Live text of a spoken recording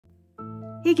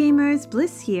Hey gamers,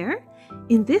 Bliss here.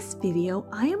 In this video,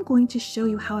 I am going to show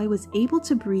you how I was able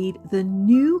to breed the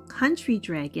new country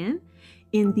dragon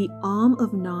in the Om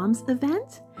of Noms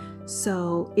event.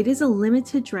 So it is a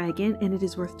limited dragon and it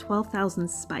is worth 12,000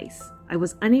 spice. I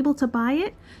was unable to buy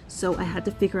it, so I had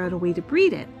to figure out a way to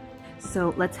breed it.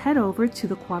 So let's head over to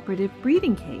the cooperative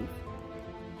breeding cave.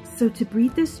 So to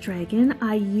breed this dragon,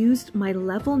 I used my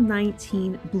level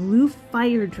 19 blue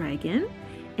fire dragon,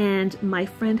 and my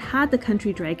friend had the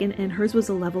country dragon and hers was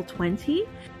a level 20.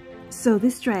 So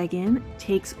this dragon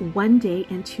takes 1 day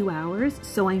and 2 hours,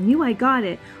 so I knew I got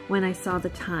it when I saw the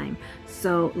time.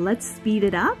 So let's speed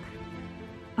it up.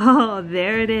 Oh,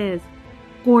 there it is.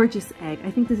 Gorgeous egg. I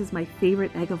think this is my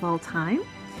favorite egg of all time.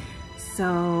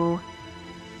 So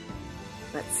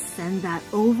let's send that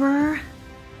over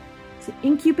to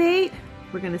incubate.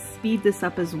 We're going to speed this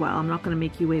up as well. I'm not going to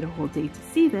make you wait a whole day to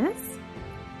see this.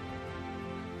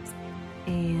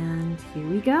 And here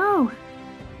we go.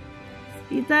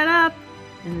 Speed that up.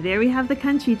 And there we have the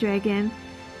country dragon.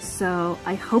 So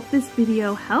I hope this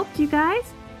video helped you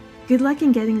guys. Good luck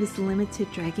in getting this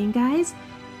limited dragon, guys.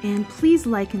 And please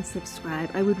like and subscribe.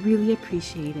 I would really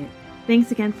appreciate it.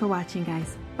 Thanks again for watching,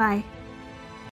 guys. Bye.